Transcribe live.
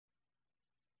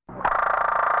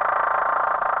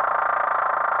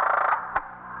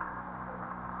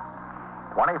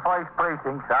21st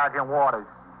Precinct, Sergeant Waters.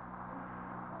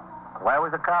 Where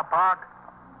was the car parked?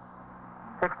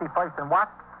 61st and what?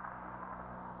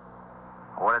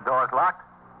 Were the doors locked?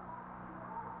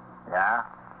 Yeah.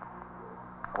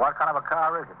 What kind of a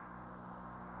car is it?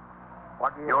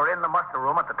 What year? You're in the muster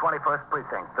room at the 21st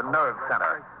Precinct, the nerve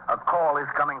center. A call is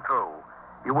coming through.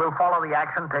 You will follow the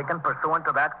action taken pursuant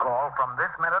to that call from this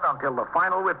minute until the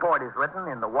final report is written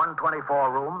in the 124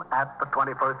 room at the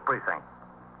 21st Precinct.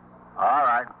 All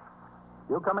right.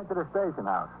 You come into the station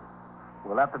house.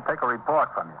 We'll have to take a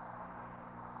report from you.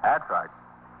 That's right.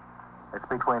 It's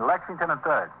between Lexington and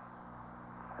 3rd.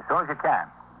 As soon as you can.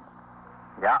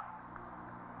 Yeah.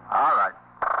 All right.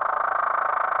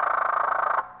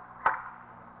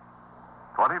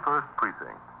 21st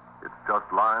Precinct. It's just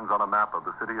lines on a map of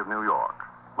the city of New York.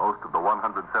 Most of the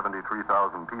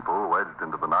 173,000 people wedged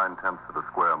into the 9/10 of a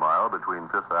square mile between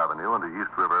 5th Avenue and the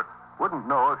East River wouldn't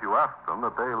know if you asked them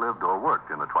that they lived or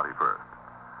worked in the 21st.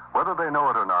 Whether they know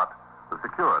it or not, the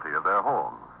security of their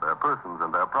homes, their persons,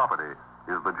 and their property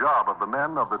is the job of the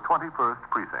men of the 21st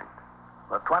Precinct.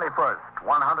 The 21st,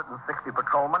 160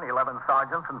 patrolmen, 11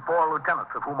 sergeants, and 4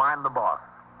 lieutenants, of whom I'm the boss.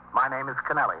 My name is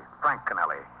Kennelly, Frank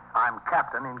Kennelly. I'm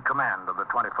captain in command of the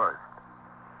 21st.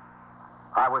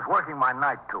 I was working my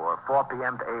night tour, 4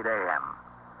 p.m. to 8 a.m.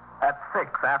 At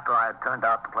 6, after I had turned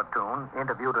out the platoon,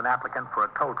 interviewed an applicant for a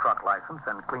tow truck license,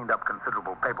 and cleaned up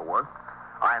considerable paperwork,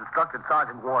 I instructed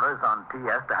Sergeant Waters on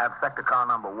TS to have sector car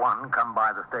number 1 come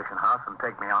by the station house and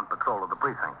take me on patrol of the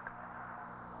precinct.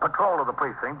 Patrol of the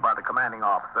precinct by the commanding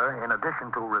officer, in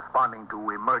addition to responding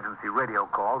to emergency radio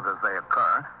calls as they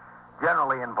occur,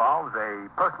 generally involves a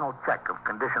personal check of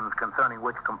conditions concerning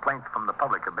which complaints from the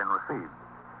public have been received.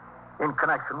 In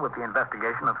connection with the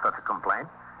investigation of such a complaint,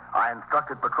 I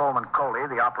instructed Patrolman Coley,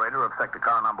 the operator of sector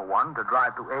car number 1, to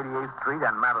drive to 88th Street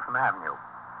and Madison Avenue.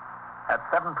 At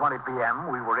 7:20 p.m.,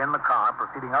 we were in the car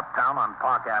proceeding uptown on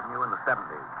Park Avenue in the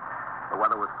 70s. The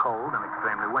weather was cold and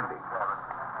extremely windy.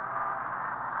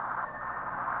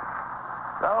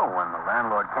 So, when the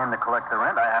landlord came to collect the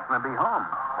rent, I happened to be home.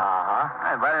 Uh-huh.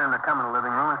 I invited him to come in the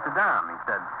living room and sit down. He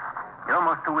said, "You're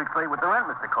almost 2 weeks late with the rent,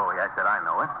 Mr. Coley." I said, "I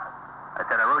know it." I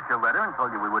said, "I wrote you a letter and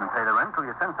told you we wouldn't pay the rent until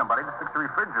you sent somebody to fix the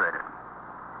refrigerator."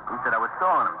 He said I was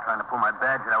stalling him, trying to pull my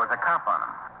badge that I was a cop on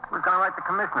him. He was going to write the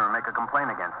commissioner and make a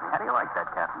complaint against me. How do you like that,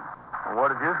 Captain? Well,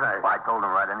 what did you say? Well, I told him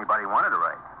to write anybody wanted to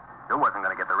write. Still wasn't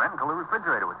going to get the rent until the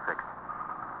refrigerator was fixed.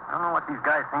 I don't know what these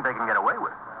guys think they can get away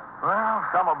with. Well,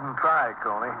 some of them try,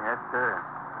 Coley. Yes, sir.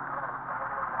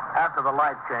 After the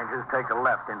light changes, take a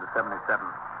left into 77.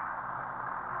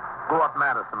 Go up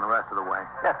Madison the rest of the way.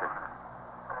 Yes, sir.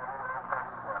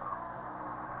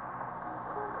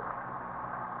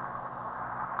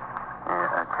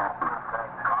 Captain.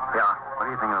 Yeah? What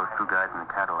do you think of those 2 guys in the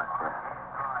Cadillac there?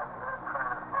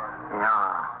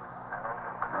 Yeah.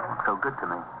 They look so good to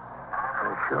me.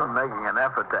 They're sure making an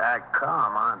effort to act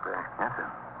calm, aren't they? Yes, sir.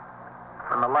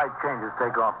 When the light changes,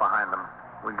 take off behind them.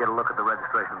 We get a look at the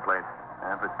registration plates.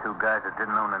 The 2 guys that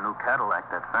didn't own a new Cadillac,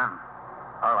 that's them.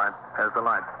 All right, there's the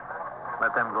light.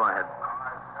 Let them go ahead.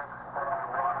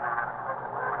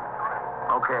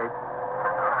 Okay.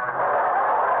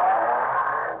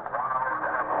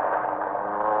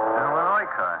 Illinois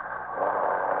car.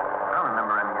 I don't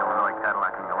remember any Illinois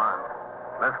Cadillac in Milan.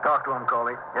 Let's talk to them,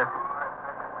 Coley. Yes, sir.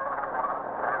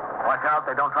 Watch out,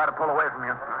 they don't try to pull away from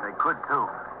you. They could, too.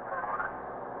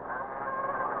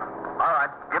 All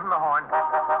right, give them the horn.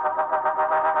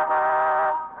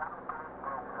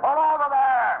 Pull over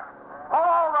there! Pull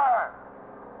over!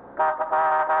 Go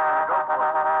for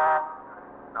it.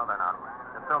 No, they're not.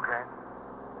 It's okay.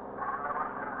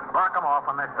 Block them off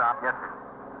when they stop. Yes, sir.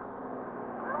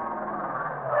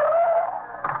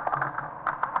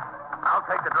 I'll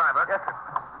take the driver. Yes, sir.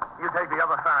 You take the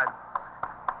other side.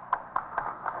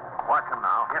 Watch him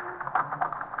now. Yes, sir.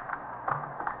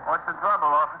 What's the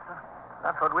trouble, officer?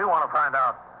 That's what we want to find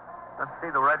out. Let's see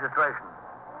the registration.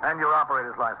 And your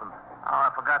operator's license. Oh,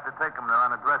 I forgot to take them. They're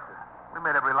on a dresser. We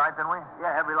made every light, didn't we?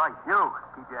 Yeah, every light. You,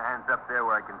 keep your hands up there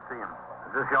where I can see them.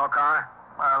 Is this your car?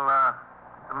 Well, as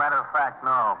a matter of fact,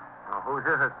 no. Well, whose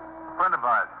is it? A friend of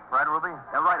ours. Right, Ruby?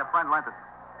 Yeah, right. A friend lent it.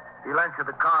 He lent you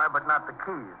the car, but not the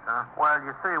keys, huh? Well,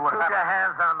 you see what Keep happened. your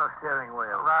hands on the steering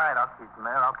wheel. Right, I'll keep them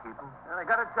there. I'll keep them. They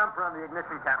got a jumper on the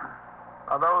ignition, Captain.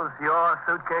 Are those your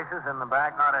suitcases in the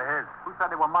back? Not of his. Who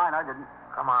said they were mine? I didn't.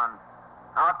 Come on.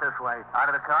 Out this way. Out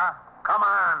of the car? Come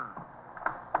on.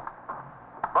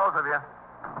 Both of you.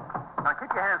 Now,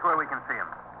 keep your hands where we can see them.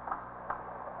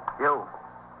 You.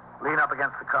 Lean up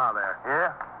against the car there.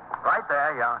 Yeah? Right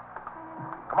there, yeah.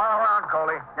 Come on around,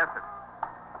 Coley. Yes, sir.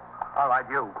 All right,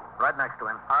 you. Right next to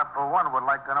him. I, for one, would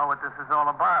like to know what this is all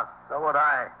about. So would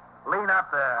I. Lean up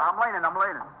there. I'm leaning.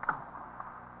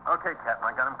 Okay, Captain,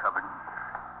 I got him covered.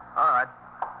 All right.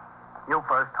 You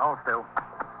first. Hold still.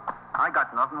 I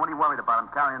got nothing. What are you worried about? I'm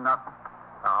carrying nothing.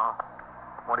 Oh.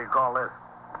 What do you call this?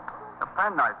 A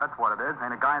penknife, that's what it is.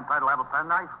 Ain't a guy entitled to have a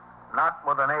penknife? Not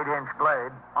with an 8-inch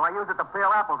blade. Well, I use it to peel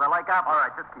apples. I like apples. All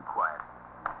right, just keep quiet.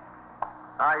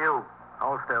 You.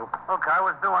 Hold still. Look, I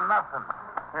was doing nothing.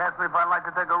 He asked me if I'd like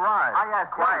to take a ride. I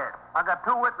asked you. Quiet. I got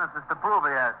 2 witnesses to prove he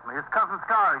asked me. His cousin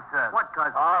Scar, he said. What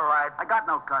cousin? All right. I got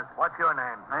no cousin. What's your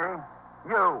name? Me?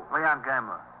 You. Leon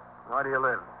Gambler. Where do you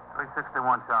live?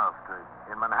 361 Charles Street.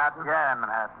 In Manhattan? Yeah, in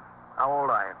Manhattan. How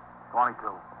old are you? 22.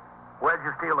 Where'd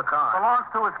you steal the car? Belongs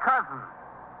to his cousin.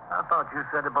 I thought you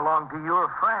said it belonged to your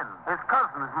friend. His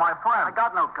cousin is my friend. I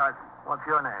got no cousin. What's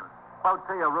your name?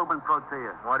 Protea, Reuben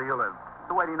Protea. Where do you live?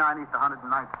 289 East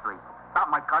 109th Street.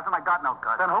 Not my cousin. I got no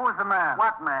cousin. Then who is the man?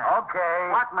 What man? Okay.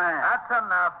 What man? That's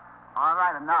enough. All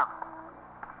right, enough.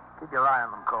 Keep your eye on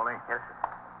them, Coley. Yes, sir.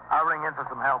 I'll ring in for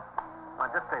some help.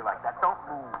 Well, just stay like that. Don't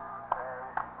move.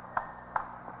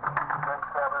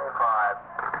 675.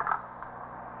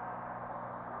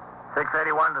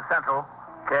 681 to Central.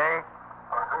 Okay.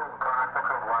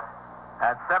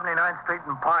 At 79th Street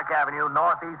and Park Avenue,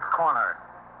 northeast corner.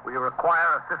 We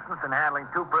require assistance in handling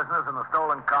 2 prisoners in a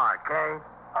stolen car. Okay?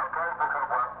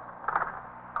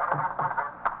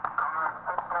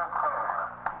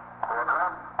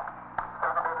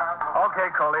 Okay,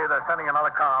 Coley. They're sending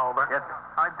another car over. Yes, sir.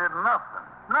 I did nothing.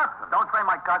 Nothing. Don't say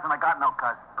my cousin. I got no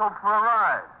cousin. Go for a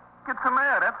ride. Get some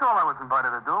air. That's all I was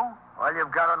invited to do. Well,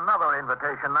 you've got another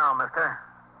invitation now, mister.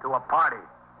 To a party.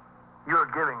 You're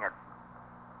giving it.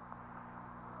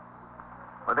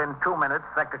 Within 2 minutes,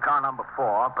 sector car number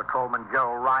 4, Patrolman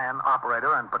Gerald Ryan,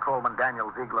 operator, and Patrolman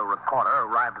Daniel Ziegler, recorder,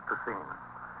 arrived at the scene.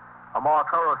 A more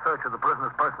thorough search of the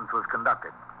prisoner's persons was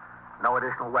conducted. No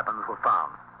additional weapons were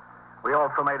found. We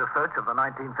also made a search of the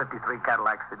 1953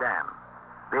 Cadillac sedan.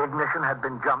 The ignition had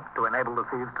been jumped to enable the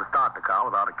thieves to start the car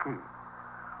without a key.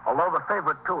 Although the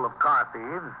favorite tool of car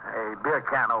thieves, a beer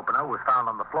can opener, was found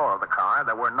on the floor of the car,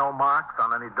 there were no marks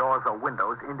on any doors or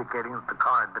windows indicating that the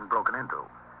car had been broken into.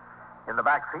 In the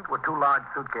back seat were 2 large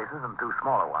suitcases and 2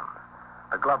 smaller ones.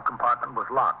 The glove compartment was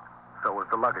locked, so was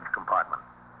the luggage compartment.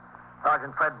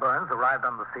 Sergeant Fred Burns arrived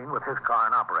on the scene with his car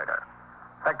and operator.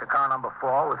 Sector car number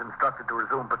 4 was instructed to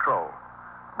resume patrol.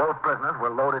 Both prisoners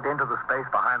were loaded into the space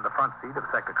behind the front seat of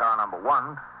sector car number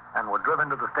 1 and were driven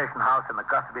to the station house in the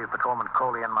custody of Patrolman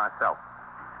Coley and myself.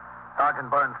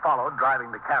 Sergeant Burns followed,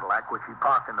 driving the Cadillac, which he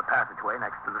parked in the passageway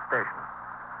next to the station.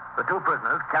 The 2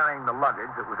 prisoners, carrying the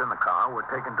luggage that was in the car, were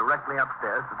taken directly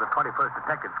upstairs to the 21st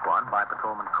Detective Squad by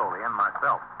Patrolman Coley and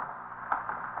myself.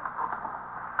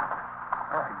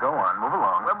 All right, go on. Move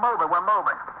along. We're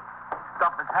moving.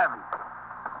 Stuff is heavy.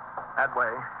 That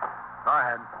way. Go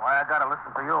ahead. Why I gotta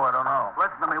listen to you, I don't know.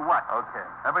 Listen to me what? Okay.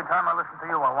 Every time I listen to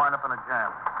you, I wind up in a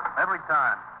jam. Every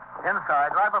time.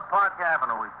 Inside, drive up Park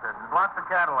Avenue, he said. There's lots of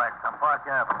Cadillacs on Park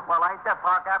Avenue. Well, ain't that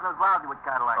Park Avenue's lousy with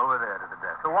Cadillacs? Over there to the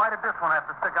desk. So why did this one have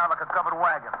to stick out like a covered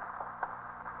wagon?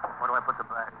 Where do I put the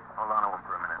bag? Hold on over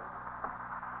for a minute.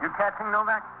 You catching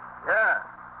Novak? Yeah.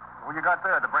 Who you got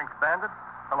there, the Brinks Bandit?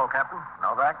 Hello, Captain.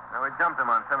 Novak? No, we jumped him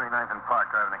on 79th and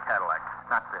Park driving a Cadillac.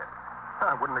 Not this.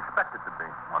 I wouldn't expect it to be.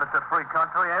 Well, it's a free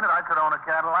country, ain't it? I could own a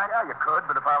Cadillac. Yeah, you could,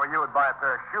 but if I were you, I'd buy a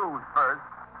pair of shoes first.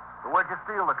 So where'd you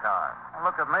steal the car? Well,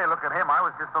 look at me, look at him. I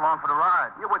was just along for the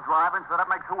ride. You were driving, so that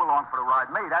makes who along for the ride?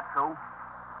 Me, that's who.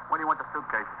 Where do you want the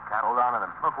suitcases, Cap? Hold on to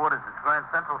them. Look, what is this, Grand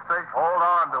Central Station? Hold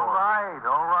on to them.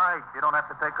 All right. You don't have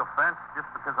to take offense just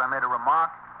because I made a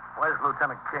remark. Where's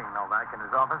Lieutenant King, Novak, in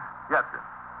his office? Yes, sir.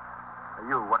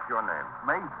 You, what's your name?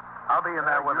 Me? I'll be in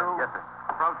there with him. Yes, sir.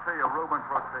 Protea, Reuben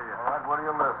Protea. All right, where do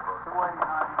you live, bro?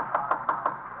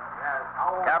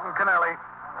 289. Captain Kennelly.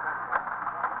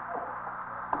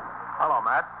 Hello,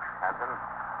 Matt. Captain,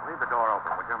 leave the door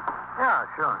open, would you? Yeah,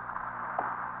 sure.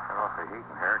 Turn off the heat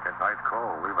in here. It gets ice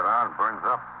cold. Leave it on, burns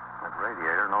up. That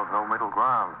radiator knows no middle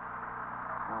ground.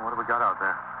 Well, what do we got out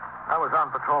there? I was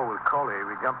on patrol with Coley.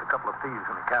 We jumped a couple of thieves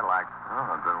in a Cadillac.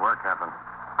 Oh, good work, Captain.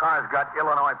 Car's got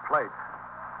Illinois plates.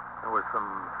 There was some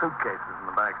suitcases in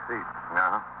the back seat.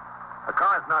 Uh-huh. The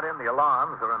car's not in the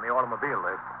alarms or in the automobile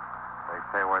list. They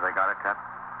say where they got it, Cap?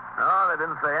 No, they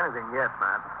didn't say anything yet,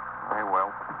 Matt. They will.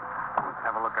 Let's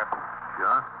have a look at them.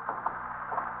 Sure.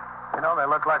 You know, they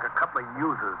look like a couple of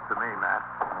users to me, Matt.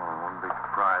 Oh, wouldn't be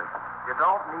surprised. You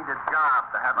don't need a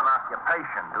job to have an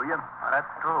occupation, do you? That's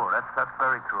true. That's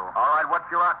very true. All right, what's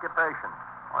your occupation?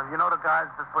 Well, you know the guys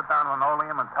that put down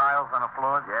linoleum and tiles on the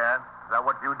floors? Yeah? Is that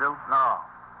what you do? No.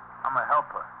 I'm a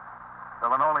helper. The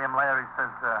linoleum layer, he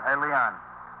says, hey, Leon,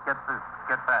 get this,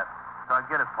 get that. So I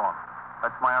get it for him.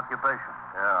 That's my occupation.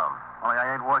 Yeah. Only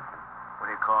I ain't working. What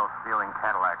do you call stealing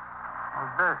Cadillacs?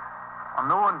 Who's this? A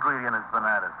new ingredient has been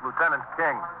added. Lieutenant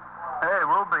King. Hey,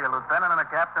 Ruby, a lieutenant and a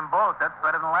captain both. That's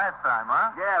better than last time,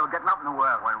 huh? Yeah, we're getting up in the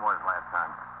world. When was last time?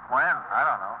 When? I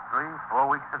don't know. 3, 4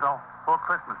 weeks ago. Before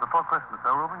Christmas,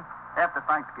 huh, Ruby? After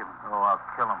Thanksgiving. Oh, I'll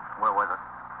kill him. Where was it?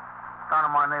 Down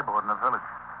in my neighborhood in the village.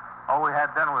 All we had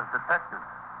then was detectives.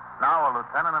 Now a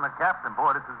lieutenant and a captain.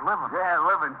 Boy, this is living. Yeah,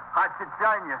 living. I should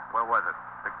join you. Where was it?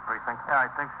 6th Precinct? Yeah, I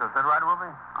think so. Is that right, Ruby?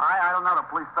 I don't know. The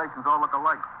police stations all look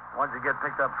alike. What'd you get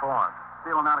picked up for?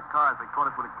 Stealing out of cars. They caught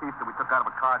us with a key that we took out of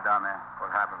a car down there.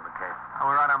 What happened to the case? Oh,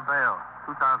 we're out on bail.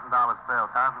 $2,000 bail.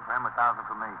 1,000 for him, 1,000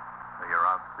 for me. So you're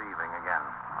out thieving again.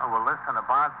 Oh, well, listen, the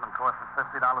bondsman costs us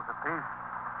 $50 apiece.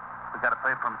 We got to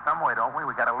pay for him some way, don't we?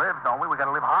 We got to live, don't we? We got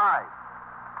to live high.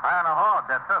 High on a hog.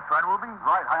 That's us, right, Ruby?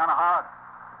 Right, high on a hog.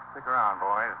 Stick around,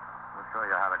 boys. We'll show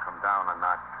you how to come down a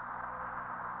notch.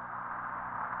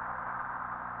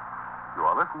 You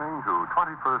are listening to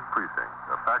 21st Precinct,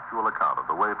 a factual account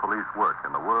of the way police work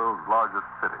in the world's largest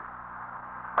city.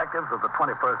 Detectives of the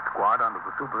 21st Squad, under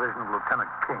the supervision of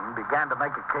Lieutenant King, began to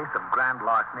make a case of grand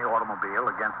larceny automobile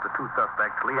against the two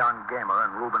suspects, Leon Gamer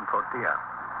and Ruben Tortilla.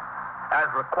 As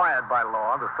required by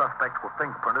law, the suspects were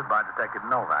fingerprinted by Detective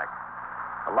Novak.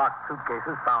 The locked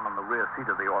suitcases found on the rear seat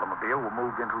of the automobile were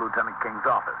moved into Lieutenant King's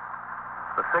office.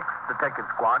 The 6th Detective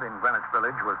Squad in Greenwich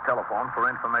Village was telephoned for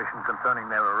information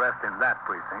concerning their arrest in that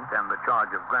precinct and the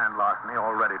charge of grand larceny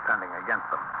already pending against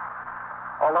them.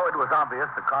 Although it was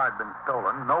obvious the car had been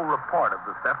stolen, no report of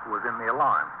the theft was in the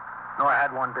alarm, nor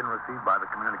had one been received by the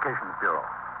Communications Bureau.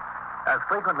 As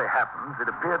frequently happens, it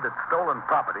appeared that stolen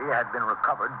property had been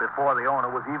recovered before the owner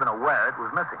was even aware it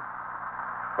was missing.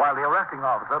 While the arresting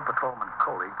officer, Patrolman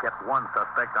Coley, kept one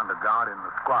suspect under guard in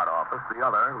the squad office, the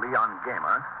other, Leon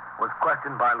Gamer, was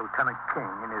questioned by Lieutenant King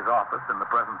in his office in the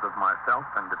presence of myself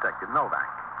and Detective Novak.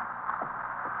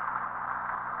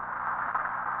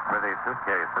 Pretty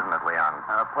suitcase, isn't it, Leon?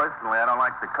 Personally, I don't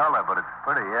like the color, but it's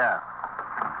pretty, yeah.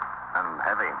 And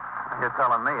heavy. You're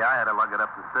telling me I had to lug it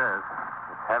up the stairs.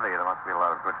 It's heavy. There must be a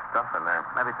lot of good stuff in there.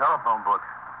 Maybe telephone books.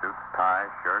 Suits, ties,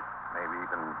 shirts, maybe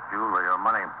even jewelry or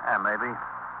money. Yeah, maybe.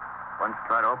 Why don't you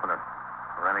try to open it?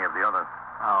 Or any of the others?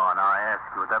 Oh, now I ask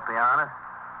you, would that be honest?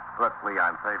 Look,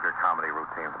 Leon, save your comedy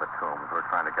routine for the tombs. We're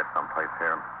trying to get someplace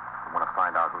here. I want to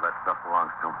find out who that stuff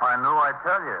belongs to. I knew I'd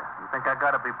tell you. You think I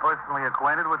got to be personally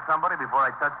acquainted with somebody before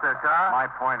I touch their car? My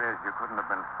point is, you couldn't have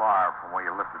been far from where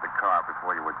you lifted the car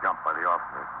before you were jumped by the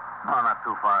officers. No, not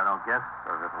too far, I don't guess.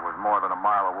 Because if it was more than a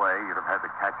mile away, you'd have had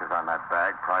the catches on that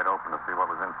bag pried open to see what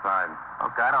was inside.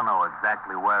 Look, I don't know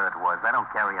exactly where it was. I don't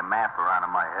carry a map around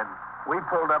in my head. We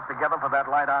pulled up together for that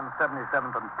light on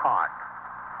 77th and Park.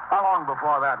 How long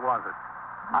before that was it?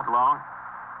 Not long.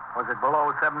 Was it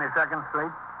below 72nd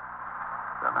Street?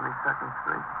 72nd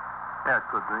Street? Yeah, it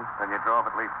could be. Then you drove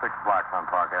at least 6 blocks on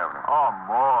Park Avenue. Oh,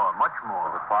 more. Much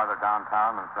more. Was it farther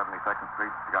downtown than 72nd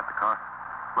Street? You got the car?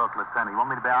 Look, Lieutenant, you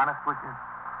want me to be honest with you?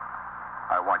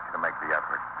 I want you to make the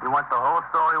effort. You want the whole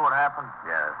story, what happened?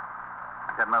 Yes.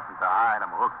 I got nothing to hide.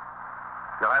 I'm hooked.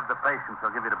 If you'll have the patience,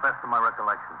 I'll give you the best of my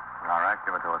recollection. All right,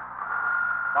 give it to us.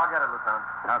 I'll get it, Lieutenant.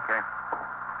 Okay.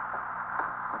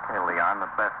 Okay, Leon,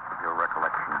 the best of your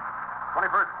recollection.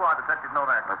 21st Squad, Detective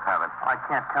Novak. Let's have it. I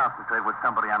can't concentrate with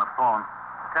somebody on the phone.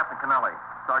 Captain Kennelly,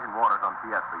 Sergeant Waters on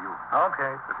PS for you.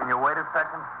 Okay. So can you wait a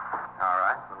second? All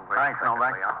right. We'll wait Thanks, a second,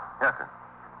 Novak. Leon. Yes, sir.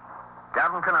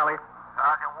 Captain Kennelly.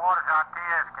 Sergeant Waters on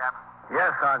TS, Captain.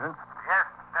 Yes, Sergeant. Yes,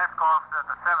 desk officer at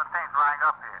the 17th rang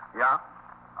up here. Yeah?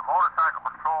 A motorcycle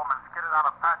patrolman skidded on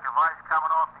a patch of ice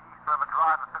coming off the East River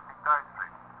Drive at 53rd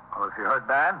Street. Oh, is he hurt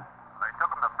bad? They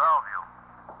took him to Bellevue.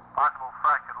 Possible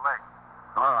fractured leg.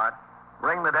 All right.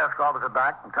 Ring the desk officer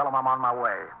back and tell him I'm on my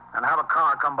way. And have a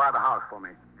car come by the house for me.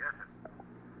 Yes, sir.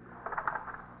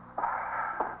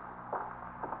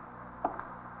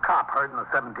 Cop hurt in the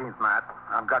 17th, Matt.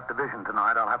 I've got division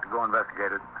tonight. I'll have to go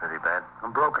investigate it. Pretty bad. A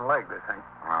broken leg, they think.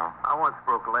 Well, I once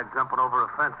broke a leg jumping over a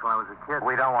fence when I was a kid.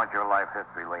 we don't want your life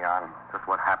history, Leon. Just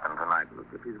what happened tonight.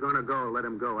 If he's going to go, let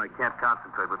him go. I can't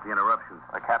concentrate with the interruptions.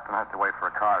 The captain has to wait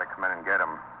for a car to come in and get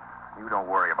him. You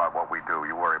don't worry about what we do.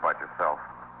 You worry about yourself.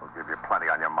 We'll give you plenty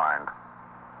on your mind.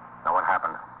 Now, what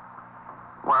happened?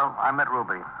 Well, I met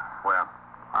Ruby. Where?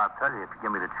 I'll tell you if you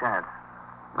give me the chance.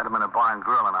 Met him in a bar and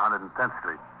grill on 110th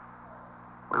Street.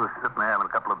 We were sitting there having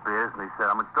a couple of beers, and he said,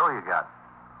 "How much dough you got?"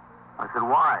 I said,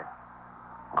 "Why?"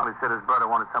 Well, he said his brother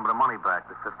wanted some of the money back,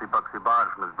 the $50 he borrowed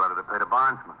from his brother to pay the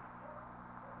bondsman.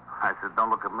 I said, "Don't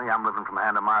look at me. I'm living from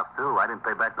hand to mouth, too. I didn't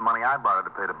pay back the money I borrowed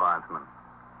to pay the bondsman."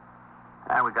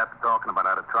 And we got to talking about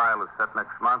how the trial is set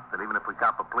next month, and even if we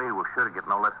cop a plea, we're sure to get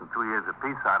no less than 2 years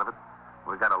apiece out of it.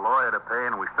 We got a lawyer to pay,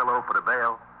 and we still owe for the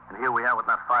bail. And here we are with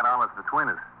not $5 between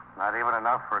us. Not even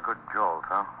enough for a good jolt,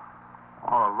 huh?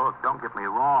 Oh, look, don't get me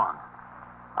wrong.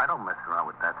 I don't mess around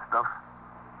with that stuff.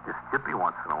 Just chippy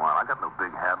once in a while. I got no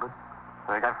big habit.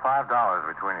 So you got $5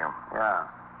 between you. Yeah.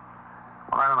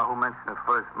 Well, I don't know who mentioned it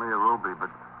first, me or Ruby, but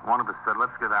one of us said,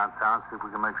 let's go downtown, see if we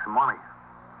can make some money.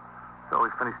 So we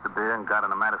finished the beer and got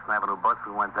on the Madison Avenue bus.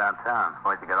 We went downtown.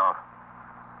 Where'd you get off?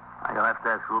 You'll have to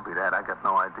ask Ruby that. I got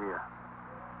no idea.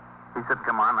 He said,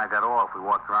 come on, and I got off. We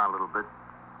walked around a little bit.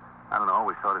 I don't know,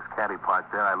 we saw this caddy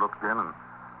parked there. I looked in, and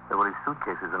there were these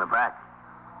suitcases in the back.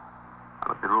 I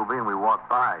looked at Ruby, and we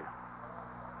walked by.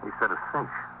 He said, a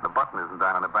cinch. The button isn't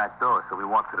down on the back door, so we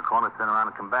walked to the corner, turned around,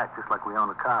 and come back, just like we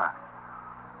own the car.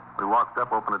 We walked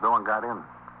up, opened the door, and got in.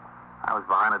 I was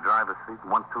behind the driver's seat,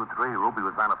 1, 2, 3. Ruby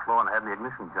was on the floor and had the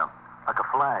ignition jump. Like a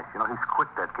flash. You know, he's quick,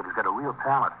 that kid. He's got a real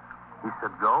talent. He said,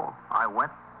 go. I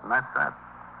went, and that's that.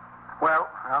 Well,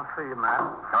 I'll see you, Matt.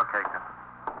 Okay,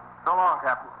 Captain. So long,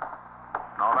 Captain.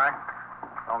 All right.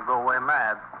 Don't go away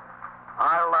mad.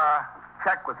 I'll,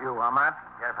 check with you, Matt?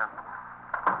 Yes, sir.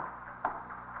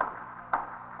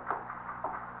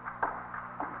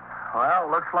 Well,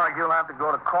 looks like you'll have to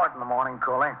go to court in the morning,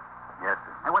 Coley. Yes,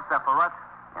 sir. Hey, what's that for us?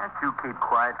 Can't you keep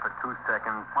quiet for 2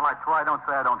 seconds? Well, I try. Don't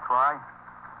say I don't try.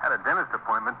 Had a dentist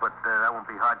appointment, but that won't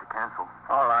be hard to cancel.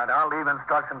 All right. I'll leave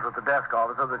instructions with the desk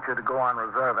officer that you're to go on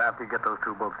reserve after you get those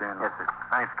 2 books in. Yes, sir.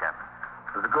 Thanks, Captain.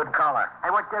 It was a good collar. Hey,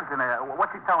 what gives in there?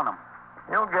 What's he telling him?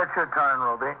 You'll get your turn,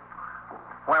 Ruby.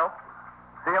 Well,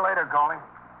 see you later, Coley.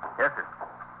 Yes, sir.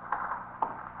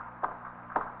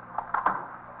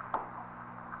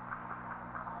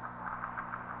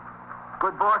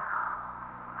 Good boss?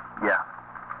 Yeah.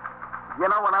 You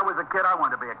know, when I was a kid, I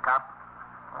wanted to be a cop.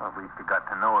 Well, at least you got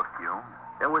to know a few.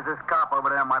 There was this cop over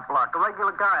there on my block, a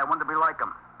regular guy. I wanted to be like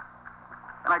him.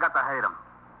 And I got to hate him.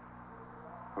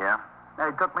 Yeah? Yeah,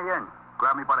 he took me in.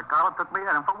 Grabbed me by the collar, took me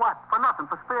in. And for what? For nothing,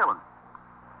 for stealing.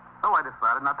 So I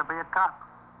decided not to be a cop.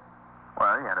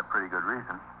 Well, he had a pretty good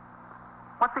reason.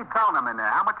 What's he telling him in there?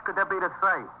 How much could there be to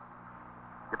say?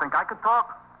 You think I could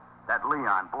talk? That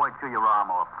Leon, boy, chew your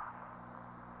arm off.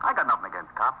 I got nothing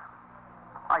against cops.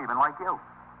 I even like you.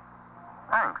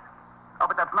 Thanks. Oh,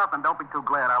 but that's nothing. Don't be too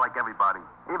glad. I like everybody.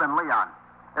 Even Leon.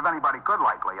 If anybody could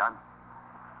like Leon.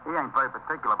 He ain't very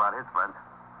particular about his friends.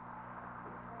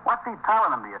 What's he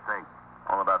telling him, do you think?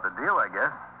 All about the deal, I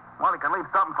guess. Well, he can leave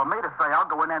something for me to say. I'll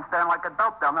go in there and stand like a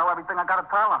dope. They'll know everything I got to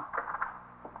tell him.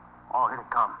 Oh, here they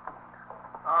come.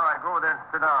 All right, go over there and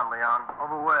sit down, Leon.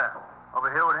 Over where? Over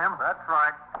here with him? That's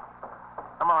right.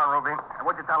 Come on, Ruby.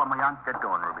 What'd you tell him, Leon? Get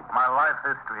going, Ruby. My life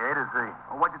history, A to Z.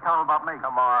 Well, what'd you tell him about me?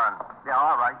 Come on. Yeah,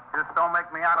 all right. Just don't make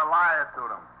me out a liar to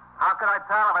them. How could I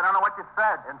tell him? I don't know what you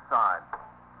said. Inside.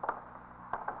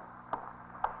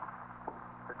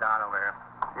 Sit down over here.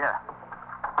 Yeah.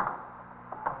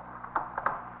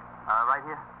 Right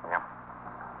here? Yeah.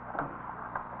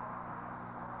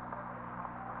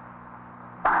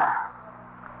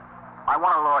 I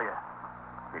want a lawyer.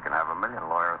 You can have 1 million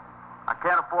lawyers. I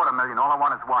can't afford 1 million. All I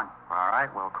want is one. All right,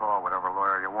 we'll call whatever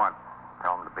lawyer you want.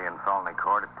 Tell him to be in felony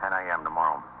court at 10 a.m.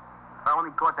 tomorrow.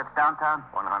 Felony court that's downtown?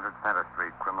 100 Center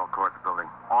Street, Criminal Courts Building.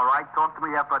 All right, talk to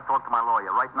me after I talk to my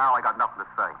lawyer. Right now, I got nothing to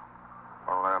say.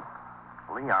 Well,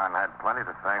 Leon had plenty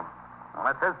to say. Well,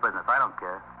 that's his business. I don't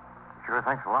care. Sure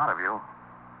thinks a lot of you.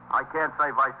 I can't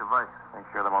say vice versa. Thinks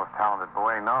you're the most talented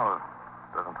boy he knows.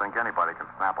 Doesn't think anybody can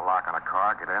snap a lock on a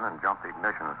car, get in, and jump the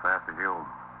ignition as fast as you.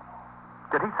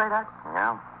 Did he say that?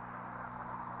 Yeah.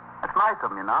 That's nice of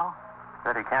him, you know.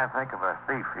 Said he can't think of a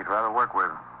thief he'd rather work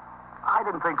with. I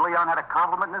didn't think Leon had a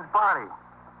compliment in his body.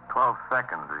 12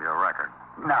 seconds is your record.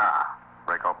 Nah.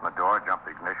 Break open the door, jump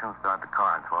the ignition, start the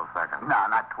car in 12 seconds. Nah,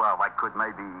 not 12. I could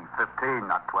maybe 15,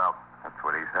 not 12. That's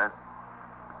what he said.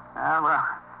 Well,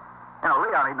 you know,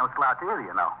 Leon ain't no slouch either,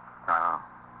 you know.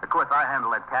 Of course, I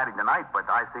handled that caddy tonight, but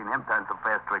I seen him turn some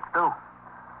fast tricks, too.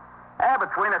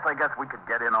 Between us, I guess we could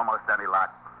get in almost any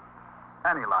lot.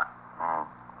 Any lot. Oh.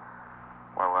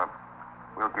 Well,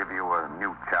 we'll give you a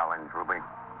new challenge, Ruby.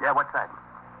 Yeah, what's that?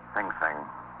 Sing Sing.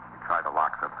 You try the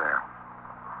locks up there.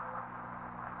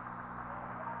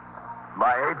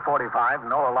 By 8:45,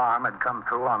 no alarm had come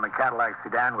through on the Cadillac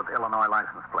sedan with Illinois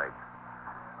license plates.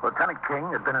 Lieutenant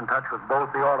King had been in touch with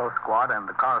both the auto squad and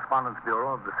the correspondence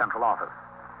bureau of the central office.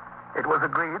 It was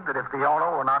agreed that if the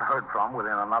owner were not heard from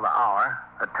within another hour,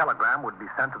 a telegram would be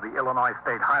sent to the Illinois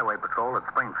State Highway Patrol at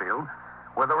Springfield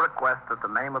with a request that the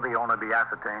name of the owner be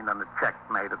ascertained and a check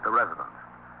made at the residence.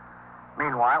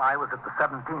 Meanwhile, I was at the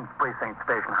 17th Precinct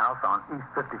Station House on East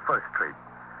 51st Street.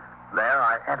 There,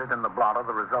 I entered in the blotter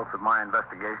the results of my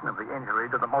investigation of the injury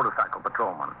to the motorcycle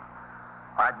patrolman.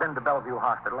 I'd been to Bellevue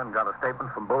Hospital and got a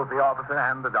statement from both the officer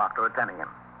and the doctor attending him.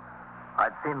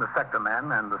 I'd seen the sector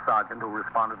men and the sergeant who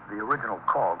responded to the original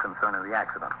call concerning the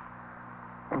accident.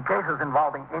 In cases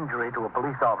involving injury to a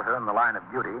police officer in the line of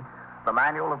duty, the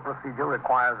manual of procedure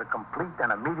requires a complete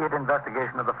and immediate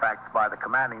investigation of the facts by the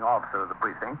commanding officer of the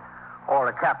precinct or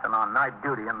a captain on night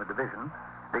duty in the division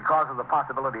because of the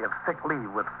possibility of sick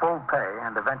leave with full pay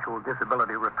and eventual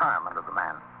disability retirement of the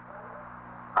man.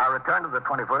 I returned to the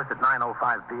 21st at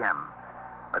 9:05 p.m.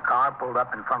 The car pulled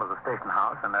up in front of the station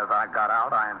house, and as I got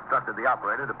out, I instructed the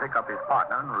operator to pick up his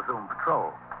partner and resume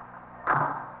patrol.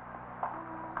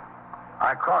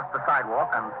 I crossed the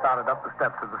sidewalk and started up the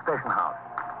steps of the station house.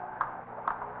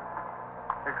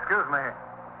 Excuse me.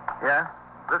 Yes?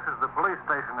 This is the police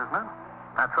station, isn't it?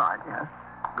 That's right, yes.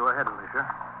 Go ahead, Alicia.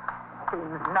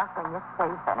 Seems nothing is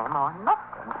safe anymore.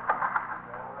 Nothing.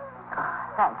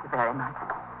 Thank you very much.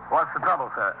 What's the trouble,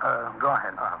 sir? Go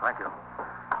ahead. Thank you.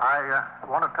 I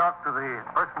want to talk to the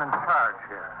person in charge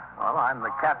here. Well, I'm the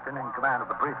captain in command of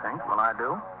the precinct. Will I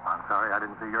do? I'm sorry, I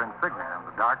didn't see your insignia in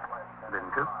the dark.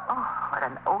 Didn't you? Oh, what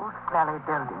an old, smelly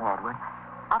building, Edward.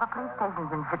 Are the police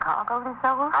stations in Chicago this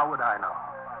old? How would I know?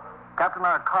 Captain,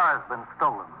 our car's been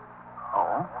stolen.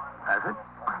 Oh? Has it?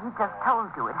 He just told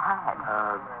you it had.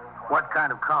 What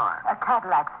kind of car? A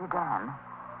Cadillac sedan.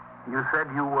 You said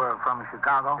you were from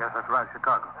Chicago? Yes, that's right,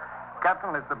 Chicago.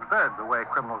 Captain, it's absurd the way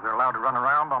criminals are allowed to run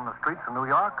around on the streets of New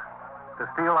York. To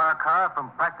steal our car from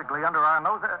practically under our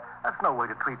nose, that's no way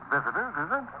to treat visitors,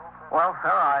 is it? Well, sir,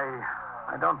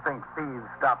 I don't think thieves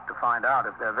stop to find out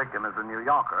if their victim is a New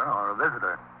Yorker or a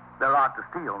visitor. They're out to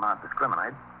steal, not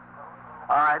discriminate.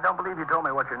 I don't believe you told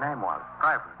me what your name was.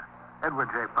 Pryford.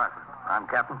 Edward J. Pryford. I'm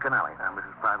Captain Kennelly. And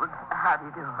Mrs. Pryford. How do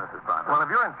you do? Mrs. Pryford. Well, if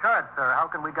you're in charge, sir, how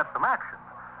can we get some action?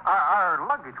 Our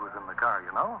luggage was in the car,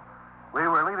 you know. We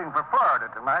were leaving for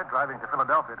Florida tonight, driving to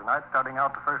Philadelphia tonight, starting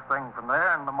out the first thing from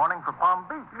there in the morning for Palm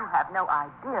Beach. You have no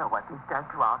idea what this does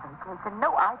to our vacation.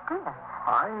 No idea.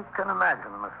 I can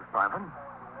imagine, Mrs. Pryford.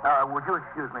 Would you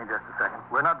excuse me just a second?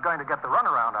 We're not going to get the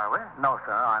runaround, are we? No,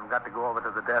 sir. I've got to go over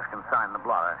to the desk and sign the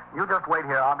blotter. You just wait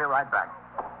here. I'll be right back.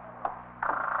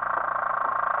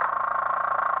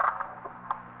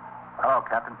 Hello,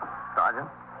 Captain. Sergeant.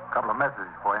 A couple of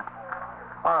messages for you.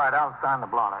 All right, I'll sign the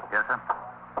blotter. Yes, sir.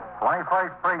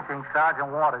 21st Precinct,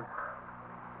 Sergeant Waters.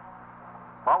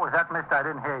 What was that, mister? I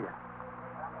didn't hear you.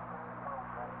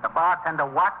 The bartender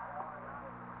what?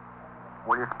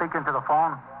 Were you speaking to the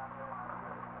phone?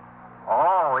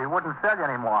 Oh, he wouldn't sell you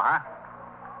anymore, huh?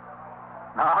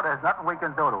 No, there's nothing we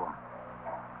can do to him.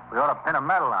 We ought to pin a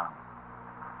medal on him.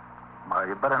 Well,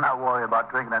 you better not worry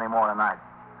about drinking any more tonight.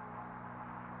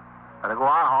 Better go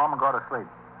on home and go to sleep.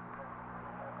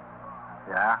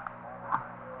 Yeah?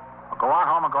 Well, go on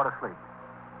home and go to sleep.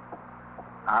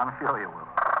 I'm sure you will.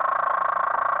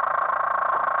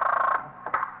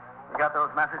 You got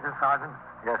those messages, Sergeant?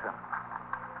 Yes, sir.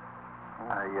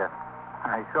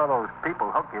 I saw those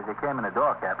people hook you as they came in the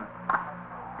door, Captain.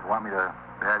 You want me to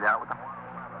bail you out with them?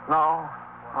 No.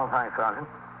 No, thanks, Sergeant.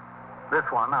 This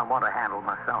one I want to handle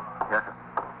myself. Yes, sir.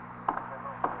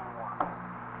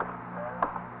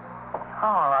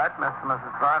 All right, Mr. and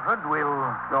Mrs. Twyford, we'll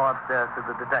go upstairs to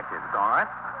the detectives, all right?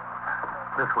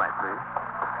 This way, please.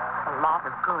 A lot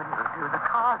of good it'll do. The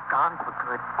car's gone for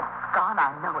good. Gone, I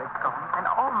know it's gone. And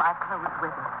all my clothes with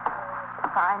it.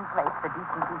 Fine place for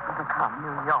decent people to come,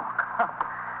 New York.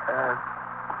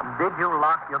 Did you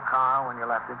lock your car when you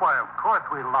left it? Why, of course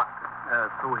we locked it.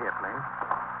 Through here, please.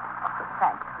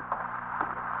 Thank you.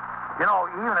 You know,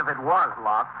 even if it was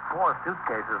locked, 4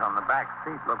 suitcases on the back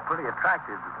seat look pretty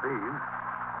attractive to thieves.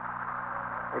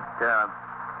 It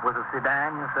was a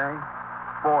sedan, you say?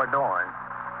 4 doors.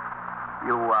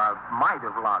 You might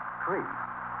have locked 3.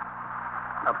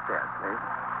 Upstairs, please.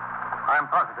 I'm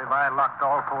positive I locked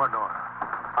all 4 doors.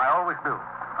 I always do.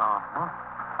 Uh-huh.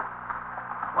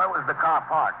 Where was the car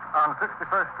parked? On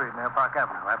 61st Street near Park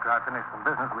Avenue. After I finished some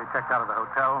business, we checked out of the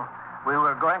hotel. We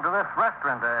were going to this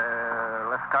restaurant,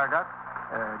 L'Escargot.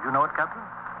 Do you know it, Captain?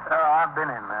 I've been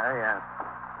in there, yes.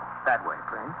 That way,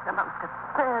 please. The most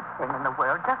absurd thing in the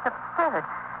world. Just absurd.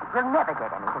 You'll never get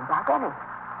anything back, anything.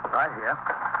 Right here.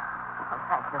 Oh,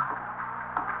 thank you.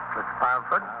 Mr.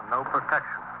 Pileford? No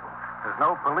protection. There's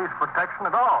no police protection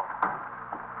at all.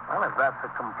 Well, if that's a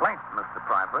complaint, Mr.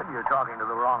 Pileford, you're talking to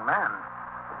the wrong man.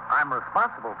 I'm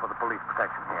responsible for the police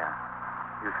protection here.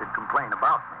 You should complain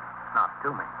about me, not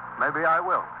to me. Maybe I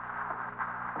will.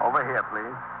 Over here,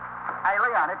 please. Hey,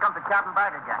 Leon, here comes the captain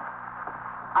back again.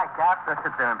 Hi, Cap. Just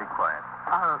sit there and be quiet.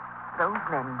 Are those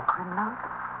men criminals?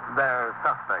 They're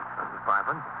suspects, Mrs.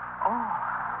 Pileford. Oh.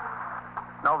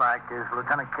 Novak, is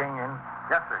Lieutenant King in?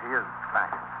 Yes, sir, he is.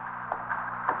 Thanks.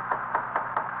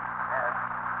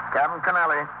 Captain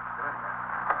Kennelly.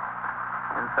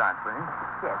 Inside, please.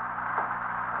 Yes.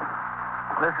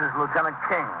 This is Lieutenant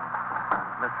King,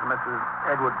 Mr. and Mrs.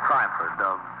 Edward Twyford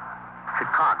of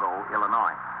Chicago,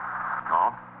 Illinois. Oh?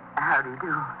 How do you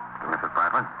do? Mrs.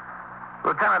 Twyford?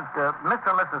 Lieutenant, Mr.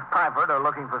 and Mrs. Twyford are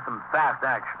looking for some fast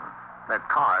action. Their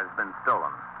car has been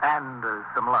stolen, and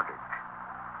some luggage.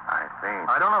 I see.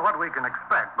 I don't know what we can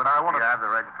expect, but I want Do to... you have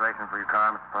the registration for your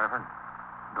car, Mr. Twyford?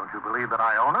 Don't you believe that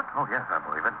I own it? Oh, yes, I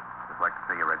believe it. Just like to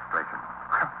see your registration.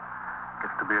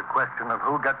 It's to be a question of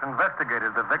who gets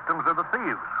investigated, the victims or the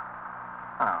thieves.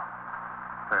 Oh,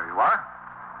 there you are.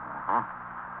 Mm-hmm.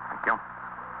 Thank you.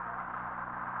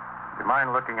 Do you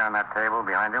mind looking on that table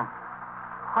behind you?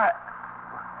 What?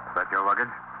 Is that your luggage?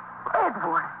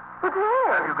 Edward, it is.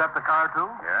 Have you got the car, too?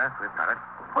 Yes, we've got it.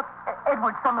 What,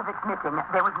 Edward, some of it's missing.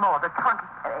 There was more. The trunk,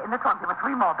 in the trunk, there were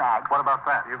 3 more bags. What about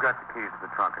that? You've got the keys to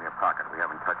the trunk in your pocket. We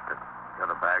haven't touched it. The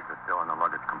other bags are still in the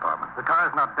luggage compartment. The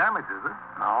car's not damaged, is it?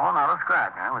 No, not a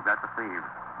scratch. Huh? We've got the thieves.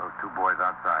 Those 2 boys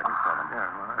outside. You saw them.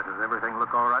 Yeah, well, does everything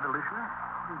look all right, Alicia?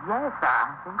 Yes,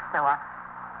 I think so. I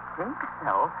think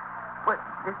so. Well,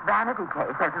 this vanity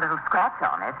case has a little scratch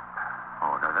on it,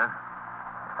 Oh, does it?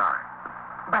 Sorry.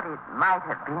 but it might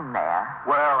have been there.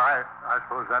 Well, I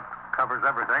suppose that covers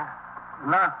everything.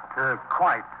 Not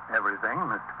quite everything,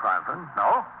 Mr. Twyford.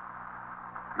 No?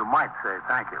 You might say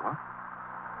thank you.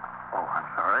 Oh, I'm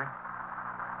sorry.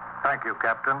 Thank you,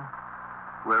 Captain.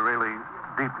 We're really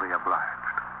deeply obliged.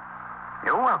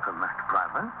 You're welcome, Mr.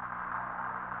 Twyford.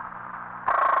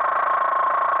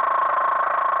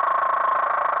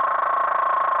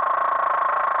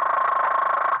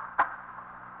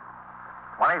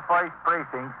 First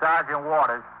Precinct, Sergeant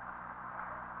Waters.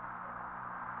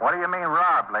 What do you mean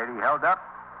robbed, lady? Held up?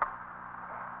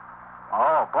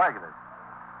 Oh, burglars.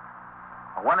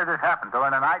 Well, when did this happen?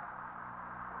 During the night?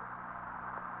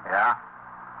 Yeah?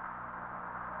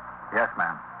 Yes,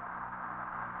 ma'am.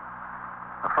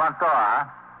 The front door, huh?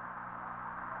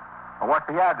 Well, what's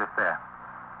the address there?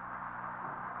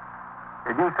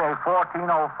 Did you say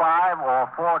 1405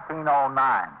 or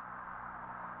 1409?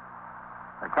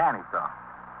 The candy store.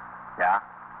 Yeah?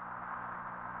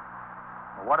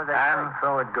 Well, what did they And say?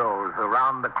 so it goes,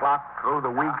 around the clock, through the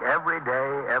week, every day,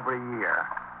 every year.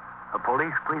 A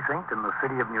police precinct in the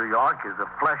city of New York is a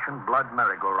flesh and blood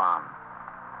merry-go-round.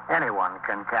 Anyone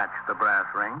can catch the brass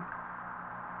ring,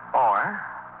 or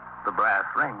the brass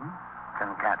ring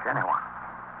can catch anyone.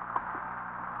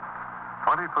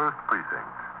 21st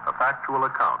Precinct, a factual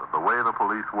account of the way the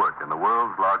police work in the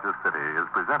world's largest city, is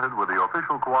presented with the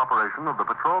official cooperation of the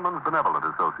Patrolmen's Benevolent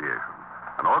Association,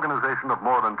 an organization of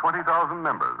more than 20,000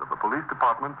 members of the Police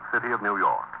Department, City of New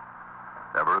York.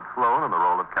 Everett Sloan in the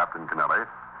role of Captain Kennelly,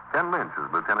 Ken Lynch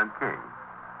as Lieutenant King.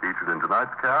 Featured in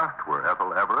tonight's cast were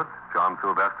Ethel Everett, John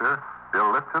Sylvester, Bill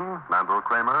Lipton, Mandel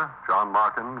Kramer, John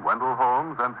Larkin, Wendell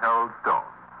Holmes, and Harold Stone.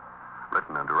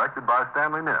 Written and directed by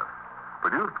Stanley Niss.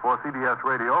 Produced for CBS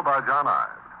Radio by John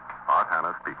Ives. Art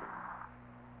Hannah speaking.